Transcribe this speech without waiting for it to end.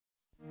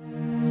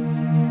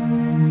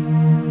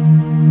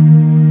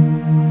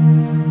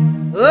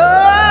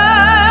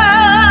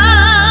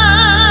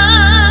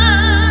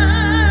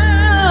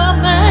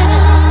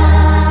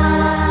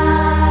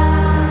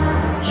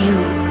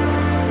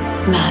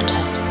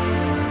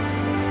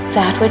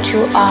That which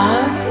you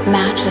are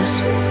matters.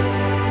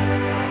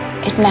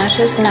 It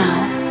matters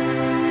now.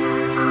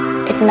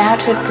 It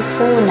mattered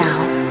before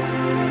now.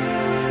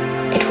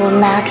 It will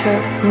matter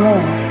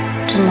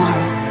more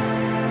tomorrow.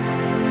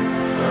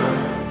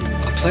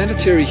 A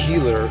planetary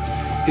healer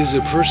is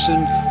a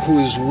person who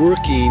is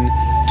working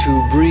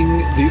to bring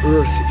the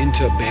earth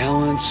into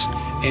balance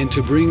and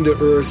to bring the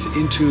earth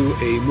into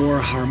a more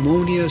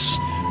harmonious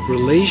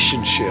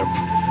relationship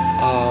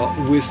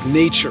with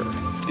nature.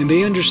 And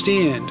they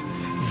understand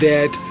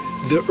that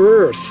the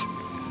earth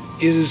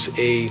is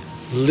a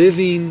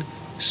living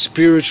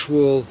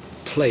spiritual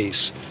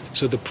place.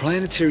 So the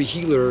planetary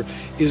healer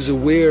is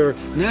aware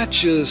not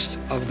just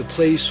of the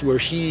place where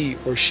he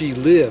or she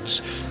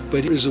lives,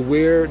 but is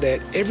aware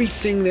that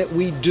everything that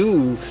we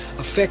do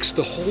affects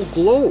the whole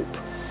globe.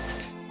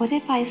 What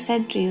if I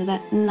said to you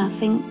that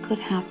nothing could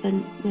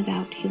happen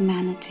without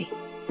humanity?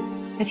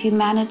 That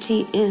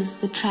humanity is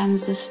the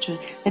transistor,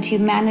 that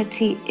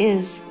humanity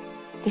is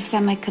the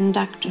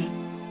semiconductor,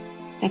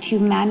 that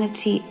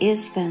humanity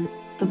is then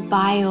the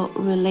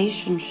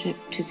bio-relationship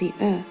to the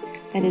earth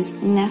that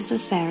is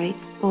necessary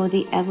for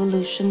the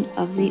evolution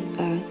of the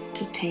earth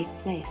to take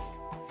place.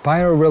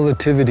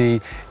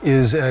 Biorelativity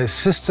is a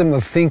system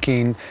of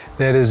thinking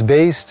that is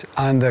based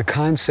on the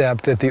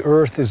concept that the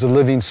earth is a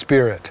living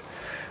spirit.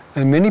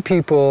 And many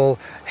people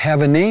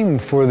have a name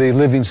for the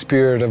living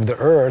spirit of the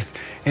earth,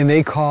 and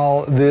they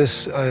call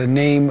this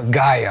name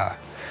Gaia.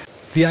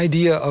 The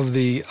idea of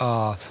the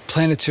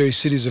planetary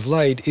cities of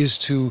light is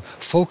to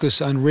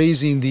focus on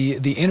raising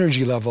the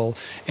energy level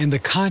and the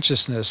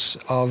consciousness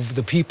of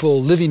the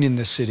people living in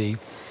the city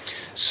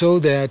so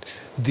that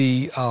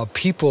the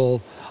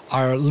people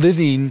are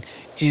living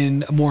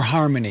in more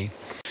harmony.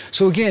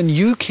 So again,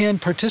 you can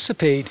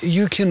participate,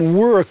 you can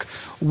work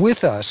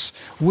with us,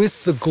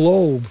 with the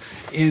globe,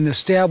 in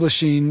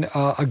establishing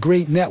a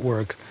great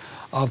network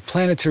of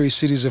planetary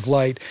cities of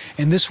light,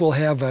 and this will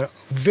have a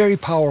very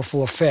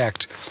powerful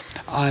effect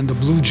on the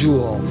blue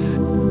jewel.